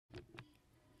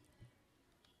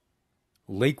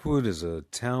Lakewood is a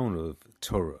town of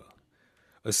Torah,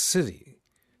 a city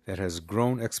that has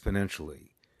grown exponentially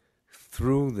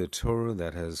through the Torah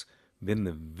that has been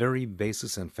the very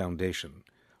basis and foundation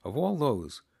of all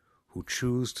those who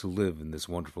choose to live in this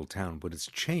wonderful town, but it's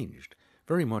changed,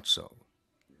 very much so.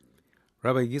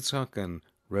 Rabbi Yitzchak and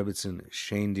Rebbetzin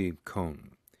Shaindel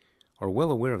Cohen are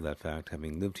well aware of that fact,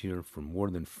 having lived here for more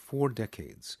than 4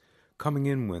 decades, coming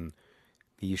in when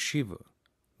the yeshiva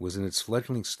was in its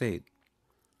fledgling state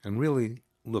and really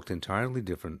looked entirely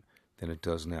different than it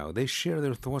does now. They share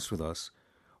their thoughts with us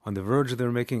on the verge of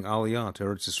their making Aliyah to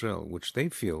Eretz Yisrael, which they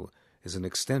feel is an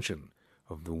extension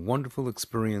of the wonderful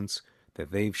experience that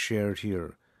they've shared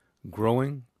here,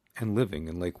 growing and living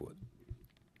in Lakewood.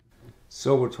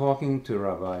 So we're talking to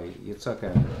Rabbi Yitzchak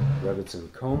and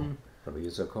Rebbetzin Cohen, Rabbi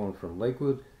Yitzchak Cohen from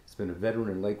Lakewood. He's been a veteran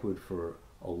in Lakewood for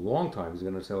a long time. He's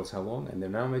going to tell us how long, and they're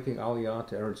now making Aliyah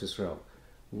to Eretz Yisrael.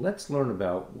 Let's learn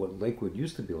about what Lakewood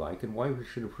used to be like and why we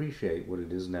should appreciate what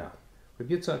it is now.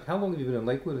 Rabbi Yitzchak, how long have you been in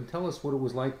Lakewood, and tell us what it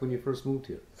was like when you first moved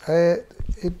here? It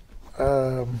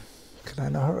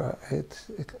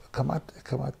come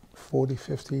out 40,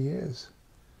 50 years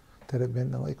that I've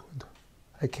been in Lakewood.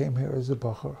 I came here as a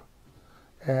bacher,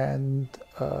 and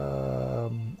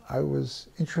I was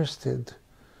interested.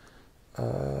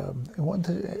 I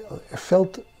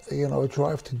felt, a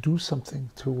drive to do something,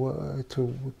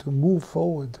 to move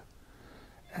forward.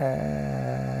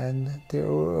 And there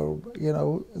were,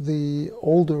 the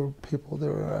older people.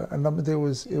 There were a number. There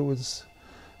was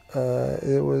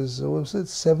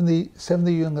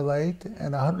 70 young late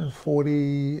and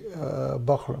 140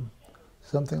 bachrim,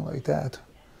 something like that.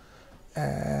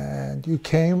 And you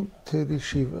came to the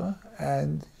yeshiva,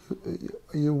 and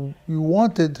you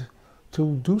wanted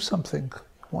to do something.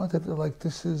 You wanted to,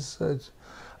 this is.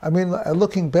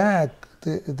 Looking back,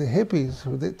 the hippies,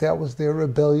 that was their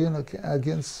rebellion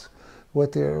against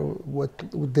what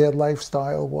their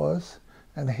lifestyle was,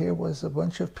 and here was a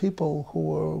bunch of people who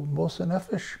were Moser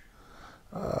Nefesh.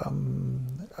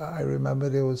 I remember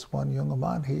there was one young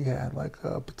man. He had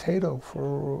a potato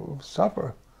for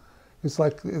supper. It's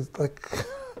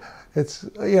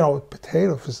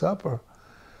potato for supper,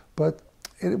 but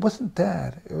it wasn't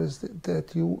that. It was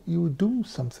that you were doing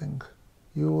something.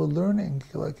 You were learning.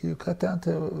 You got down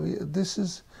to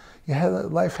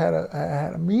life had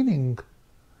a meaning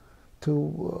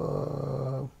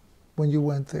to when you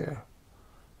went there.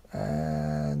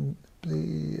 And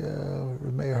the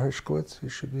Remeir Hershkowitz, he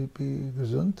should be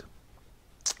gesund,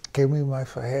 gave me my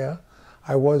faher.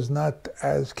 I was not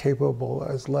as capable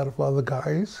as a lot of other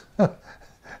guys,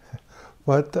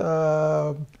 but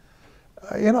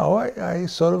I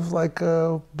sort of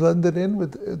blended in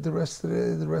with the rest of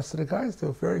the guys. They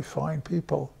were very fine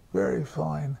people, very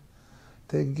fine.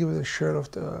 They give us a shirt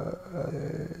of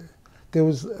there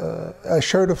was a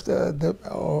shirt of the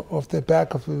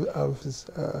back of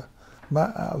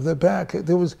the back.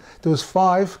 There was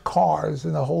 5 cars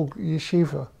in the whole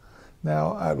yeshiva.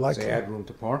 Now I'd like. So you had room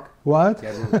to park? What? You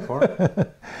had room to park?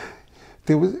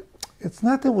 It's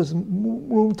not there was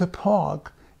room to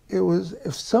park. It was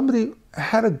if somebody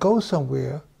had to go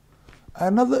somewhere,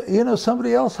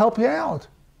 somebody else help you out.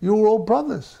 You were all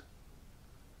brothers.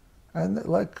 And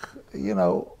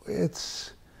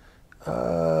it's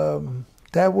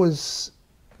that was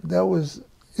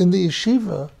in the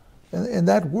yeshiva, in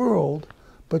that world.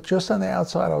 But just on the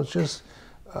outside, I was just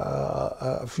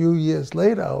a few years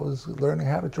later, I was learning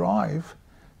how to drive,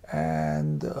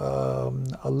 and a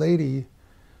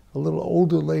little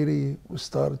older lady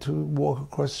started to walk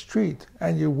across the street,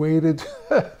 and you waited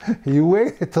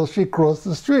till she crossed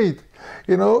the street.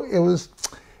 It was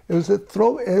a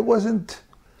throw. It wasn't.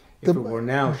 If it were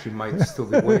now, she might still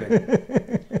be waiting.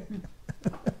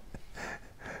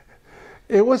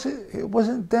 It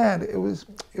wasn't that. It was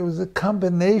a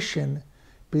combination.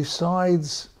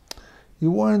 Besides,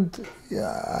 you weren't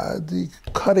the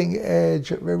cutting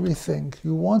edge of everything.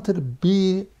 You wanted to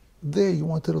be there. You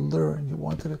wanted to learn.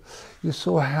 You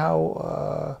saw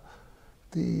how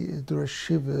the Rosh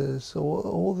Yeshivas,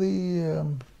 all the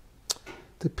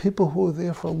people who were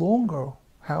there for longer.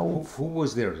 Who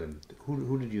was there then?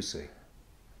 Who did you see?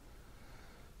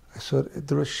 I saw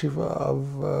the Rosh Yeshiva of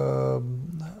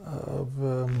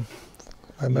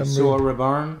my memory. You saw Reb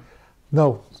Aaron?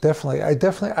 No, definitely. I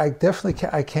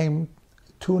came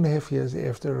 2.5 years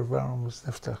after Reb Aaron was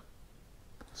niftar.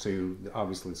 So you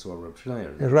obviously saw Reb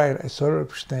Schneier. Right, I saw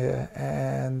Reb Schneier,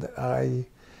 and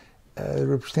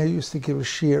Reb Schneier used to give a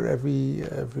shiur every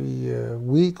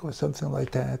week or something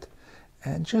like that,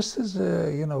 and just as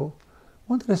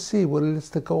wanted to see what it is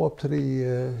to go up to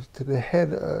the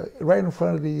head, right in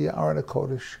front of the Aron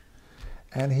HaKodesh,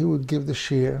 and he would give the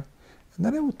shiur, and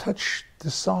then it would touch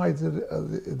the sides of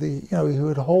the you know, he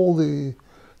would hold the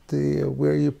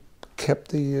where you kept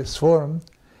the svarim,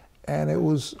 and it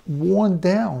was worn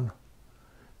down.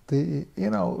 You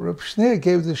know, Reb Shneir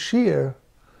gave the shir.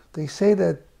 They say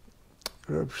that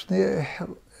Reb Shneir,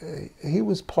 he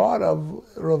was part of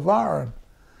Rav Aaron.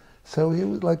 So he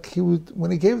was like,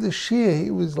 when he gave the shir,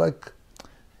 he was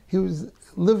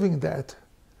living that.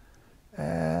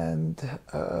 And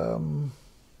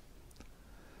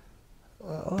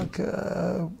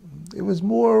it was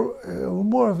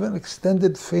more of an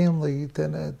extended family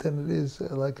than it is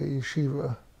like a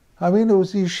yeshiva. I mean, it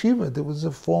was a yeshiva. There was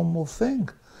a formal thing.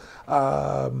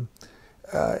 After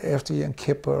Yom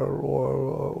Kippur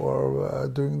or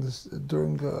during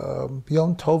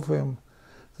Yom Tovim,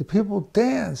 the people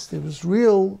danced. It was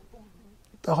real.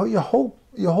 Your whole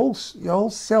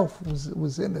self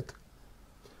was in it.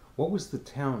 What was the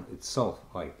town itself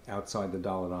like outside the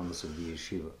Dalet Amos of the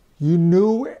yeshiva? You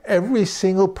knew every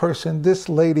single person. This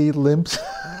lady limps,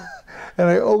 and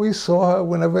I always saw her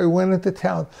whenever I went into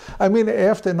town. I mean,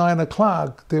 after 9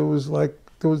 o'clock, there was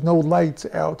no lights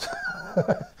out.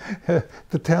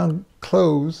 The town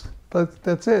closed, but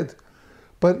that's it.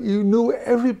 But you knew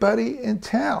everybody in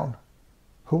town,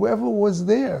 whoever was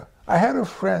there. I had a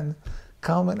friend,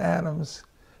 Cohen Adams,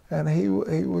 and he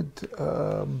would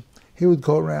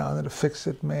go around and a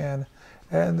fix-it man,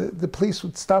 and the police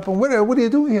would stop him. What are you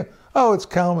doing here? Oh, it's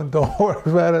Kalman. Don't worry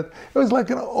about it. It was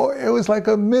like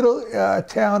a middle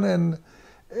town, and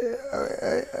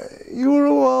you were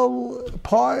all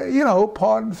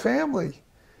part and family.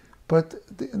 But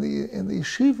in the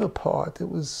yeshiva part, it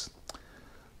was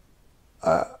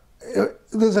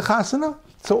there's a chasana,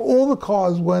 so all the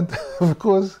cars went. Of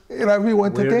course, we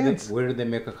went to dance. Where did they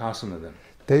make a chasana then?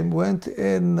 They went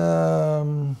in.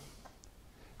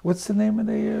 What's the name of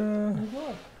the?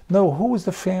 No, who was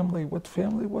the family? What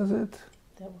family was it?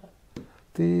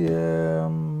 They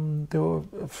were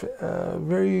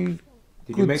very.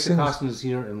 Did you make the chasanas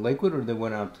here in Lakewood, or they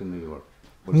went out to New York?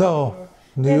 No,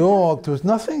 New York. There was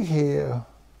nothing here.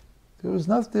 There was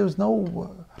no.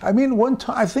 I mean, one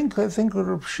time I think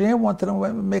Reb Shem wanted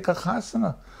to make a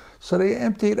chasana, so they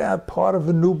emptied out part of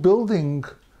a new building,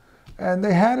 and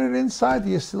they had it inside.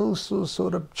 You still saw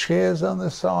sort of chairs on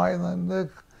the side, and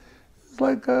it's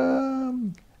like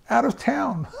out of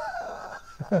town.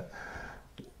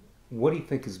 What do you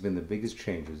think has been the biggest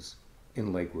changes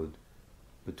in Lakewood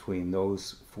between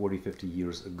those 40, 50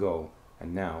 years ago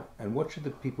and now? And what should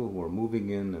the people who are moving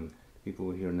in and people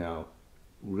who are here now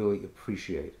really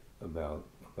appreciate about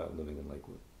living in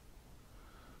Lakewood?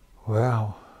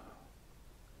 Wow.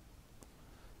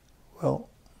 Well,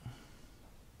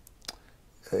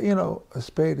 a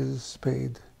spade is a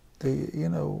spade.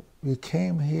 You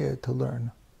came here to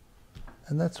learn,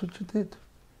 and that's what you did.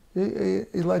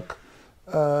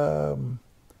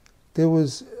 There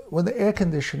was, when the air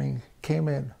conditioning came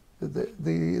in, in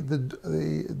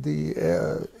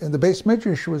the base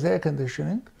midrash was air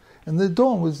conditioning, and the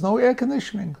dorm was no air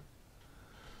conditioning.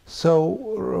 So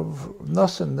Rav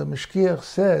Nosson, the Mishkiach,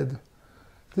 said,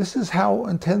 this is how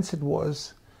intense it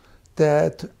was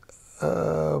that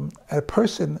a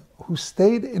person who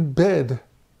stayed in bed,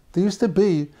 there used to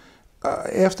be,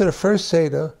 after the first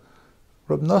Seder,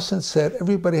 Rav Nosson said,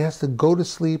 everybody has to go to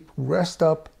sleep, rest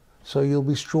up, so you'll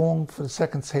be strong for the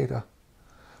second Seder.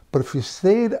 But if you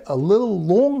stayed a little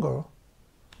longer,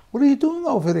 what are you doing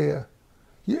over there?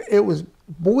 It was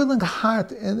boiling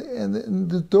hot in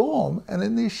the dorm, and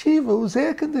in the yeshiva it was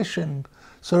air conditioning.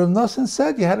 So Rav Nosson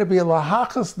said you had to be a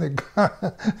lahachasnik.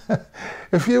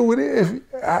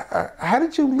 How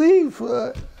did you leave?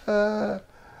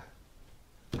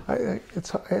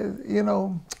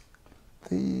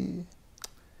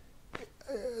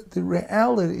 The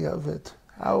reality of it,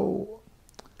 how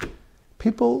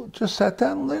people just sat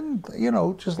down and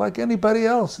learned, just like anybody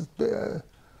else.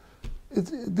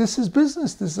 This is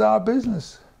business. This is our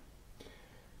business.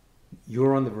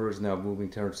 You're on the verge now of moving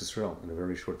to Eretz Yisrael in a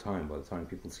very short time. By the time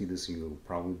people see this, you'll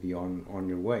probably be on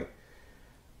your way.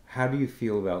 How do you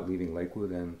feel about leaving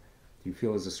Lakewood, and do you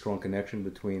feel there's a strong connection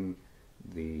between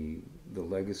the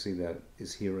legacy that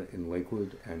is here in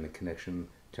Lakewood and the connection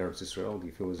to Eretz Yisrael? Do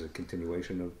you feel there's a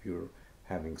continuation of your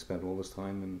having spent all this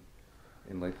time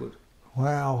in Lakewood?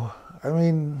 Wow. I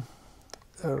mean,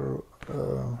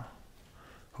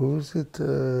 who is it?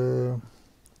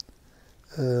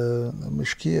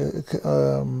 Mishkiach.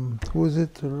 Who is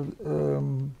it? Who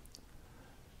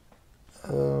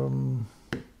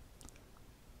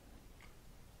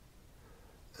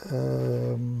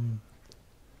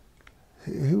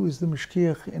is the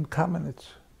Mishkiach in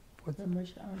Kamenetz? Rav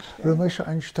Moshe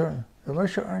Einstein. Rav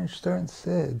Moshe Einstein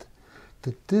said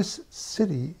that this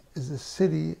city is a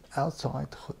city outside.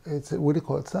 It's what do you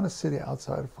call it? It's not a city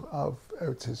outside of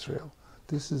Eretz Israel.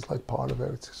 This is like part of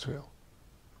Eretz Israel.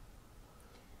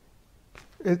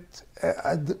 It,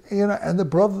 you know, and the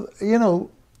brother, you know,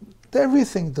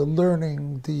 everything, the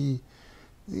learning, the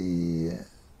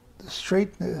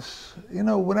straightness, you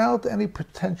know, without any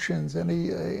pretensions, any,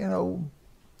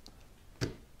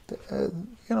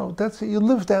 that's, you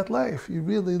lived that life. You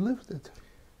really lived it.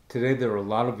 Today there are a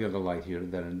lot of young alike here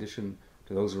that, in addition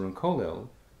to those who are in Kollel,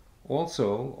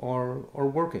 also are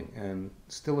working and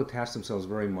still attach themselves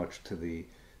very much to the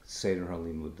Seder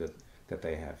Halimud that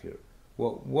they have here.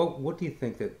 What do you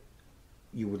think that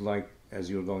you would like, as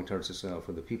you're going towards Israel,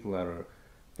 for the people that are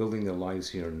building their lives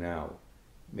here now,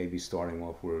 maybe starting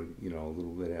off where, you know, a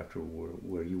little bit after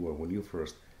where you were when you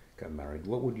first got married?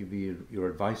 What would be your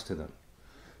advice to them?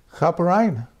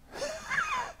 Chaperein.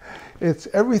 It's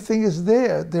everything is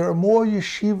there. There are more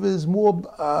yeshivas, more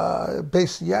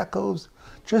Beis Yaakovs,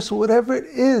 just whatever it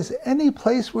is, any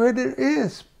place where there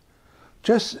is,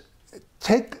 just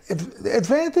take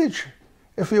advantage.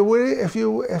 Here's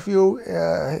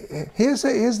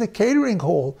the catering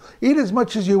hall. Eat as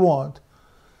much as you want.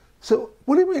 So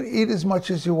what do you mean eat as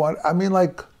much as you want? I mean,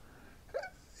 like,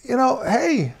 you know,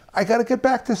 hey, I got to get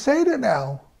back to Seder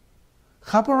now.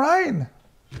 Chaperein.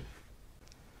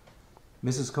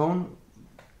 Mrs. Cohen,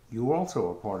 you were also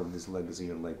a part of this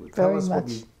legacy in Lakewood. Very Tell us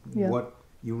much, what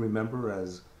you remember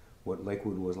as what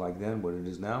Lakewood was like then, what it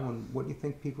is now, and what you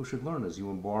think people should learn as you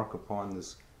embark upon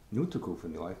this new tikuf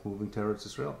in your life, moving to Eretz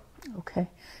Israel. Okay.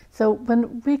 So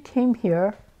when we came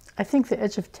here, I think the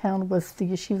edge of town was the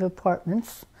yeshiva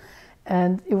apartments,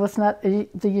 and it was not the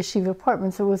yeshiva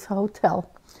apartments, it was a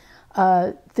hotel.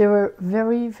 There were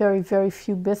very, very, very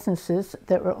few businesses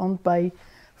that were owned by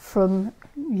from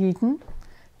Yidden.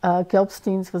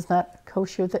 Gelbstein's was not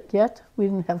kosher yet. We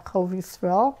didn't have Chov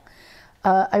Yisrael.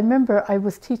 I remember I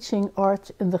was teaching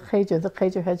art in the Cheder. The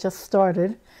Cheder had just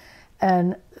started,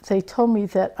 and they told me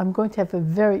that I'm going to have a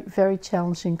very, very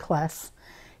challenging class.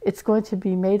 It's going to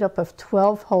be made up of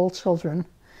 12 whole children.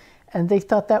 And they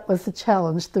thought that was the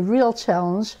challenge. The real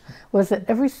challenge was that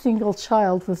every single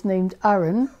child was named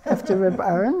Aaron, after Reb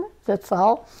Aaron, that's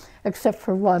all, except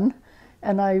for one.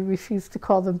 And I refused to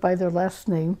call them by their last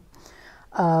name.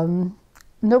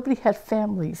 Nobody had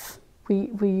families. We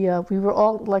were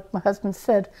all, like my husband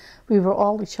said, we were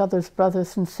all each other's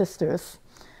brothers and sisters.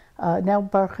 Now,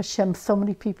 Baruch Hashem, so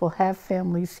many people have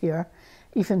families here,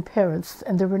 even parents,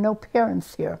 and there were no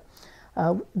parents here.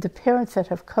 The parents that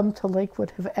have come to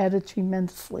Lakewood have added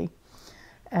tremendously.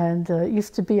 And it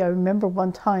used to be, I remember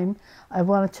one time, I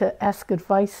wanted to ask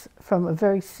advice from a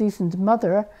very seasoned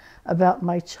mother about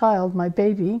my child, my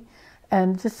baby,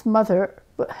 and this mother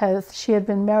she had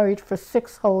been married for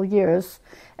 6 whole years,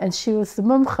 and she was the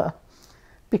mumcha,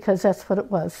 because that's what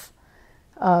it was.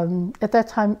 At that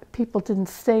time, people didn't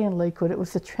stay in Lakewood. It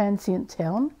was a transient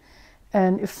town,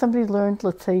 and if somebody learned,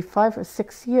 let's say, 5 or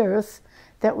 6 years,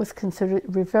 that was considered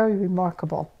very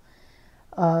remarkable.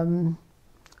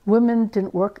 Women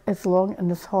didn't work as long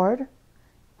and as hard.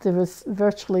 There was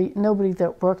virtually nobody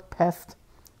that worked past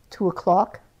 2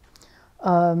 o'clock.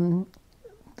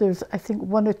 There's, I think,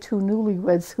 1 or 2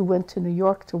 newlyweds who went to New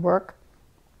York to work.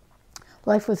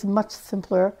 Life was much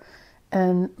simpler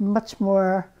and much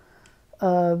more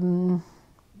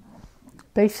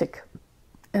basic.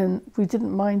 And we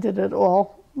didn't mind it at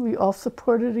all. We all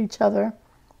supported each other.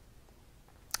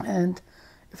 And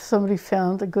if somebody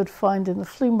found a good find in the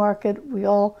flea market, we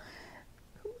all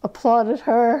applauded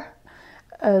her.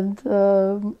 And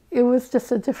it was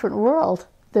just a different world.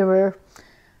 There were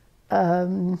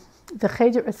the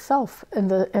Cheder itself, and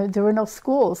there were no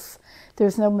schools. There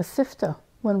was no Mesifta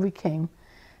when we came.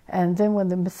 And then when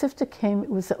the Mesifta came, it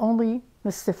was the only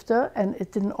Mesifta, and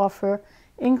it didn't offer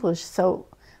English. So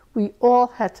we all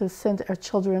had to send our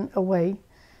children away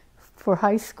for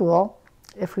high school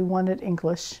if we wanted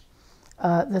English.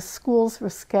 The schools were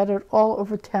scattered all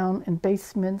over town in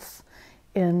basements,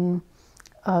 in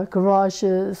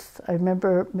garages. I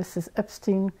remember Mrs.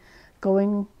 Epstein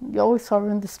going, you always saw her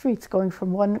in the streets, going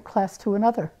from one class to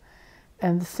another.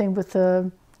 And the same with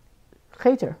the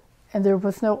Cheder. And there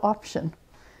was no option.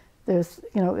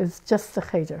 It's just the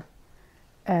Cheder.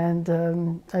 And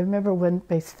I remember when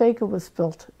Beis Vega was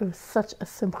built, it was such a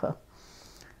simcha.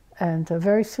 And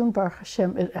very soon, Baruch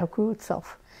Hashem, it outgrew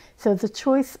itself. So the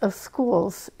choice of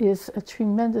schools is a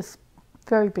tremendous,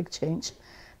 very big change.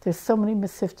 There's so many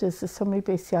Mesiftas, there's so many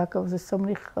Beis Yaakov, there's so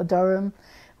many Chadarim,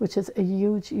 which is a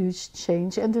huge, huge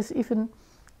change. And there's even,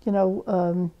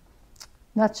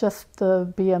 not just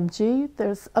the BMG,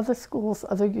 there's other schools,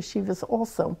 other yeshivas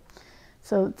also.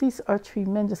 So these are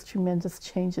tremendous, tremendous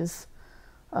changes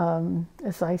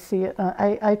as I see it.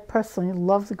 I personally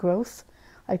love the growth.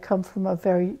 I come from a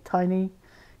very tiny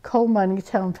coal mining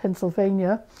town,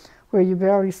 Pennsylvania, where you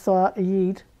barely saw a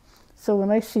Yid. So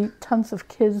when I see tons of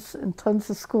kids and tons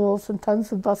of schools and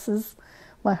tons of buses,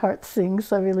 my heart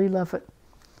sings. I really love it.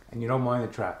 And you don't mind the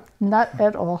traffic? Not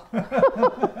at all.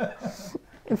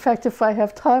 In fact, if I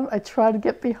have time, I try to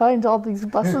get behind all these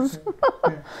buses.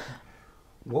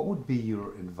 What would be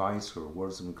your advice or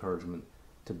words of encouragement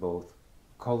to both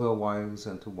Kollel wives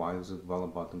and to wives of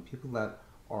Valabatim, people that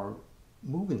are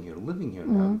moving here, living here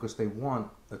now, because they want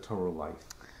a Torah life?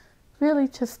 Really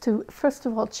just to, first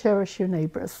of all, cherish your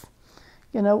neighbors.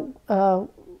 You know,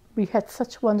 we had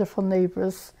such wonderful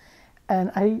neighbors,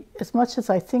 and as much as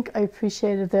I think I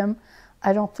appreciated them,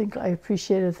 I don't think I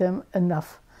appreciated them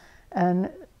enough. And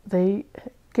they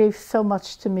gave so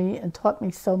much to me and taught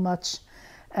me so much.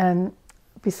 And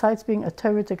besides being a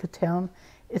Torah-dika town,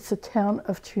 it's a town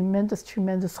of tremendous,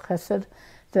 tremendous chesed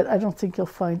that I don't think you'll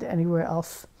find anywhere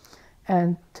else.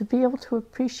 And to be able to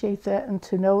appreciate that and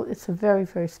to know it's a very,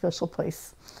 very special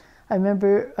place. I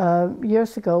remember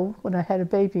years ago when I had a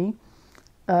baby,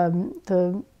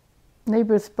 the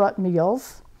neighbors brought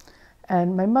meals,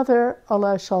 and my mother,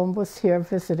 Allah Shalom, was here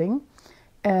visiting,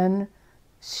 and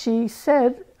she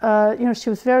said, you know, she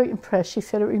was very impressed. She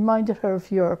said it reminded her of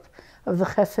Europe, of the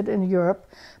chesed in Europe.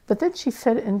 But then she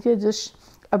said in Yiddish,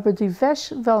 aber die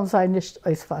Wäsche wollen sie nicht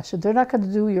auswaschen. They're not going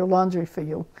to do your laundry for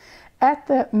you. At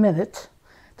that minute,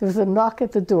 there was a knock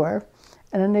at the door,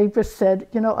 and a neighbor said,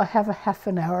 you know, I have a half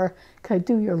an hour. Can I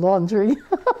do your laundry?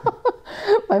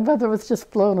 My mother was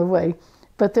just blown away.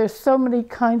 But there's so many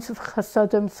kinds of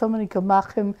chasadim, so many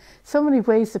gemachim, so many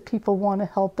ways that people want to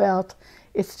help out.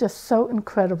 It's just so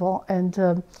incredible, and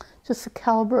just the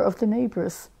caliber of the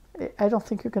neighbors. I don't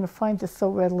think you're going to find this so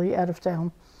readily out of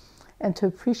town. And to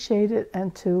appreciate it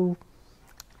and to,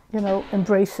 you know,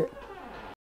 embrace it.